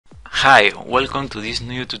Hi, welcome to this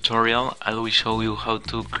new tutorial. I will show you how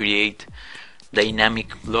to create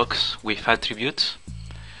dynamic blocks with attributes.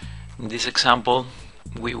 In this example,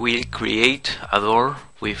 we will create a door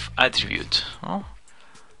with attributes,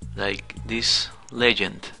 like this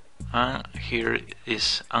legend. Here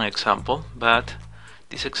is an example, but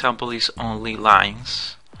this example is only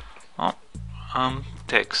lines and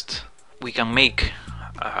text. We can make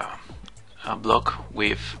a block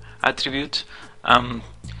with attributes.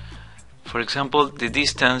 For example, the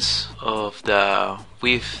distance of the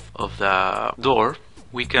width of the door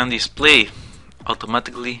we can display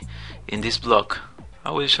automatically in this block.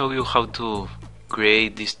 I will show you how to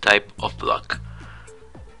create this type of block.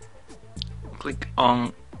 Click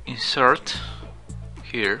on Insert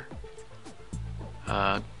here,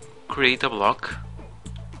 create a block,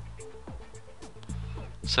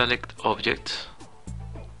 select Object,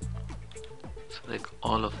 select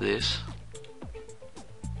all of this,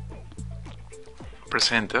 press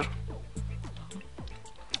enter.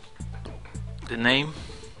 The name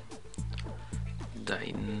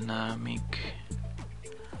dynamic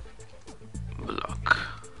block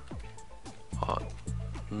or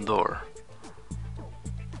door,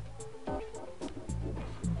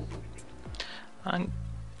 and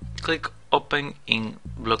click open in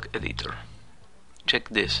block editor. Check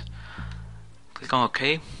this, click on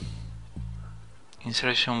OK.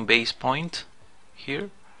 Insertion base point here.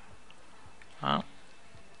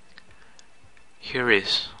 Here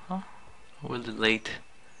is. We'll delete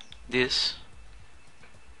this.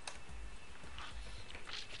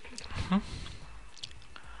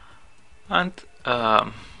 And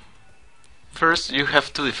first you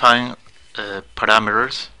have to define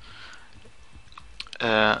parameters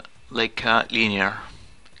like linear.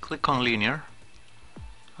 Click on linear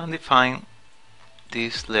and define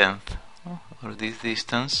this length or this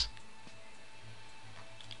distance,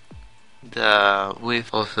 the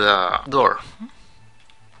width of the door.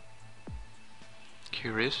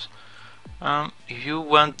 Here is. If you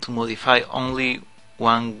want to modify only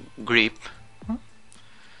one grip,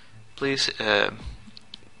 please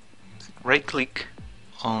right click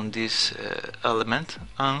on this element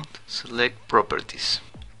and select properties,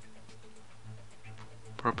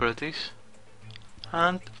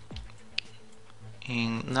 and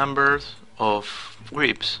in numbers of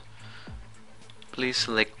grips please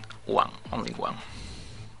select only one.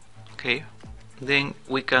 Okay, then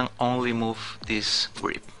we can only move this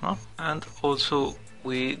grip, and also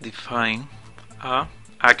we define a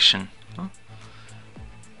action.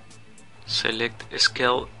 Select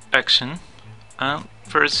scale action and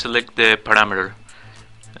first select the parameter.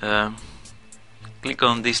 Click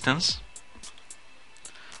on distance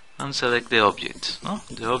and select the objects.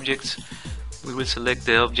 We will select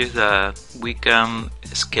the objects that we can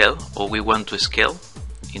scale or we want to scale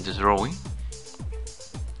in the drawing.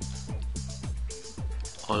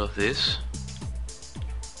 All of this,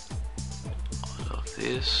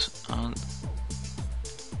 and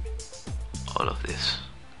all of this.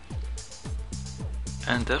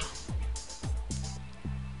 Enter,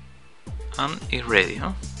 and it's ready.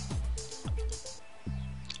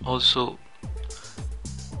 Also,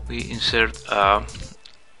 we insert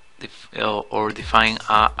or define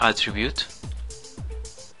a attribute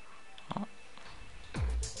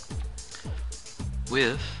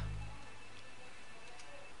with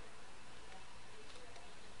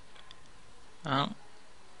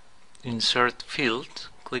insert field.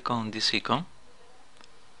 Click on this icon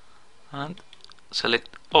and select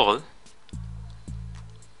all,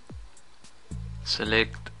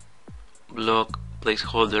 select block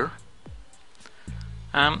placeholder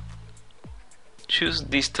and choose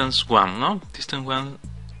distance 1. Distance 1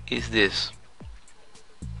 is this.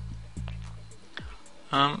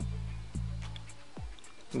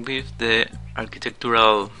 With the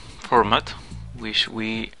architectural format which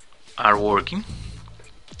we are working,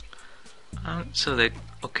 and select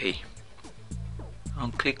OK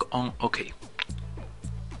and click on OK.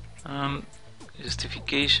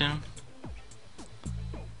 Justification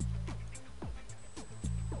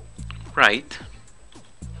right,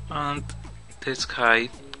 and test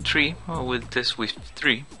height 3. We'll test with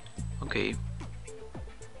 3. Okay.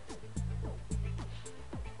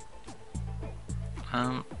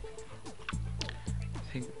 I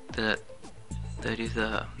think that is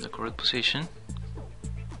the correct position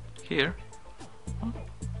here,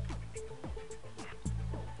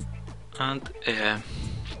 and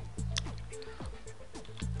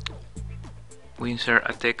we insert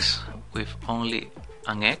a text with only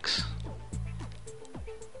an X.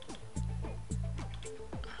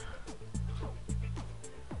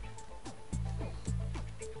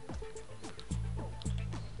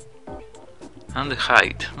 and the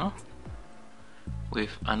height, no?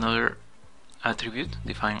 With another attribute,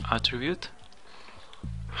 define attribute,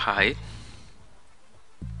 height,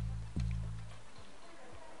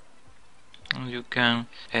 and you can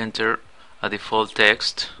enter a default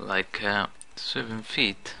text like 7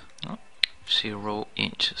 feet, no? 0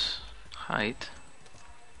 inches, height,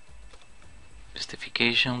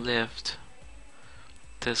 specification left,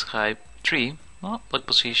 test height 3, no? But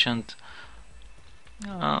positioned,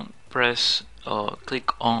 press or click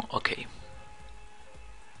on OK.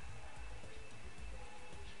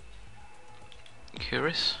 Here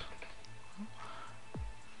is.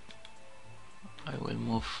 I will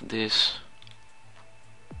move this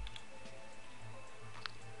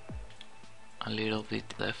a little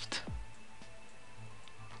bit left.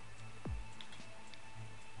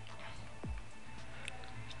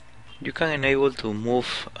 You can enable to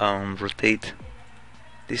move and rotate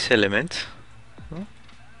this element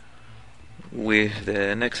with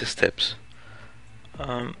the next steps.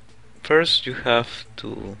 First, you have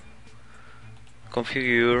to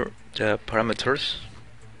configure the parameters.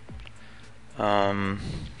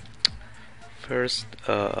 First,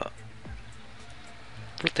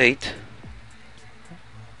 rotate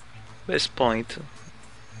best point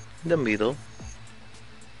in the middle,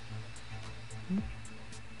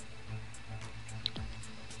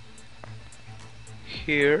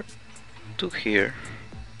 here to here,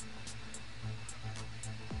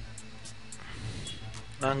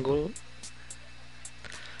 angle,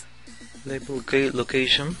 label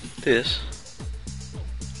location this,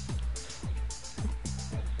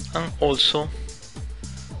 and also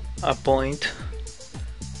a point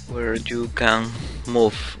where you can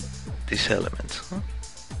move this element.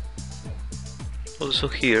 Also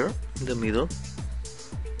here in the middle,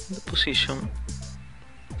 the position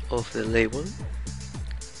of the label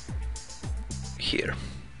here,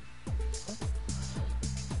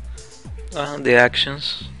 and the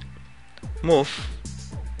actions move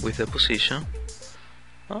with the position.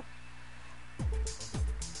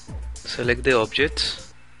 Select the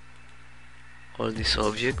objects, all these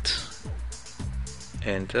objects,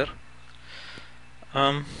 enter,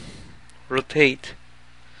 rotate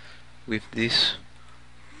with this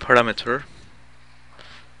parameter,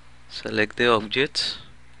 select the objects,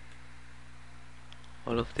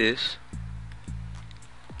 all of this,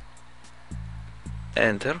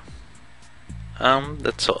 enter, and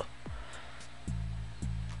that's all.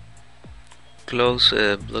 Close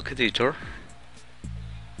block editor,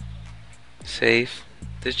 save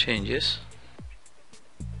the changes,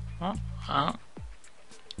 I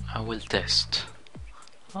will test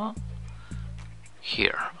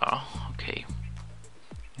here. Okay,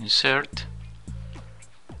 insert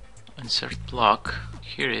block.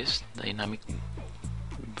 Here is dynamic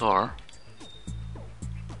door.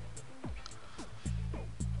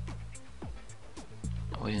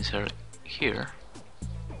 We insert here.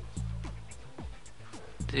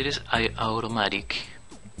 This is automatic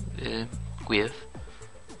width.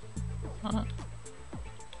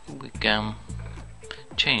 We can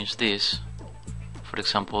change this, for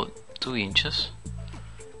example, 2 inches,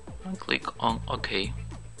 and click on OK.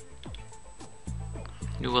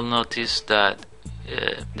 You will notice that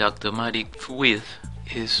the automatic width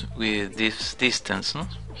is with this distance, no?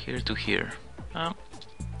 Here to here.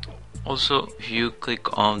 Also, if you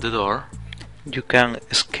click on the door, you can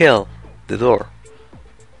scale the door.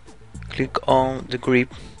 Click on the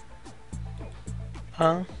grip,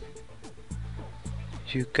 and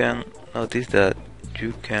you can notice that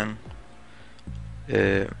you can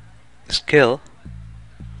scale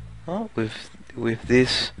with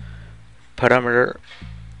this parameter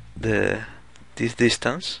this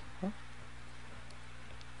distance.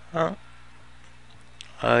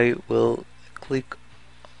 I will click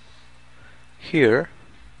here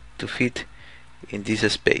to fit in this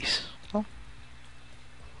space.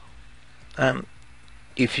 And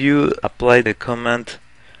if you apply the command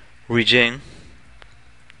regen,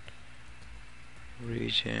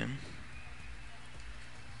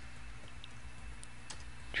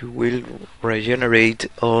 you will regenerate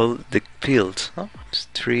all the fields. It's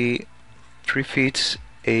 3 feet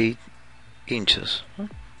 8 inches.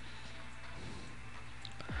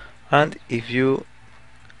 And if you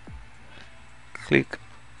click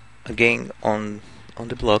again on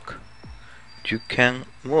the block, you can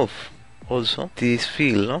move also this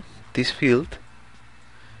field. This field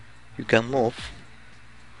you can move.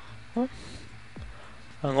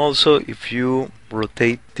 And also if you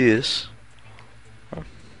rotate this,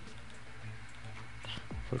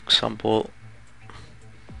 for example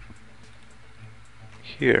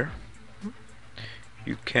here,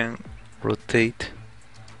 you can rotate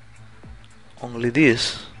only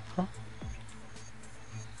this,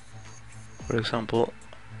 for example,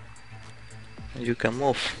 you can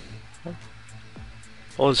move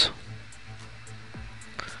also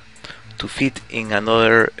to fit in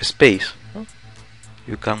another space.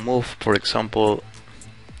 You can move, for example,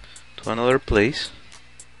 to another place.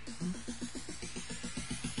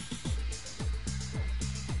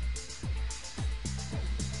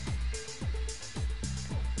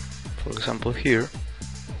 For example, here.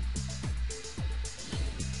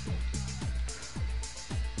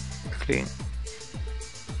 Click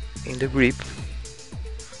in the grip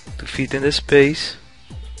to fit in the space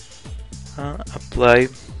and apply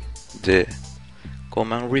the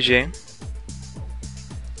command region,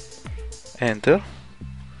 enter,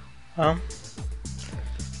 and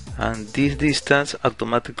this distance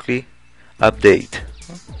automatically update.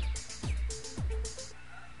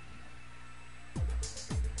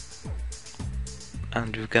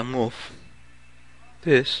 And you can move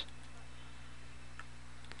this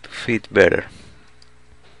to fit better.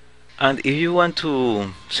 And if you want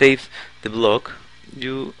to save the block,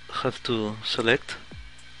 you have to select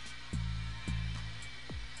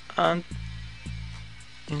and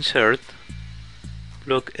insert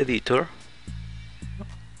block editor,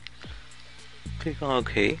 click on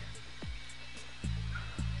OK,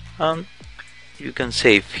 and you can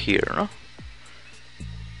save here, no?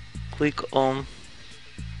 Click on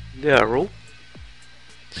the arrow,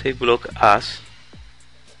 save block as.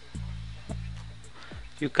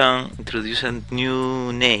 You can introduce a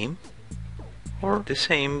new name or the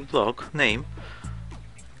same block name.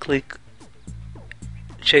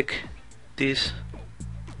 Check this,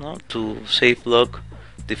 no, to save block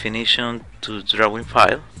definition to drawing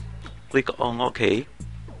file. Click on OK.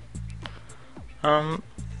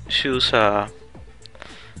 Choose a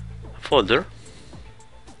folder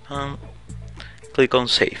and click on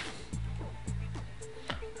save.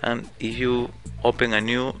 And if you open a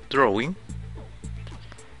new drawing,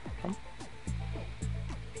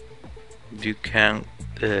 you can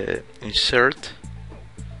insert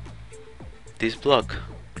this block.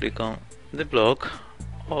 Click on the block,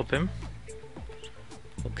 open,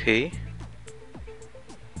 OK,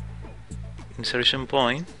 insertion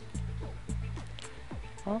point,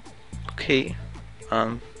 OK,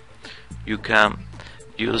 and you can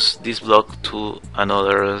use this block to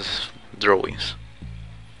another drawings.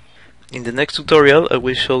 In the next tutorial I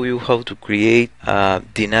will show you how to create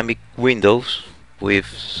dynamic windows with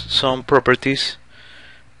some properties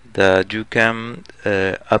that you can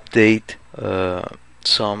update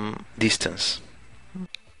some distance.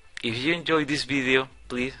 If you enjoyed this video,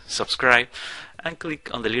 please subscribe and click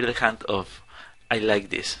on the little hand of I like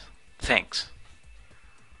this. Thanks.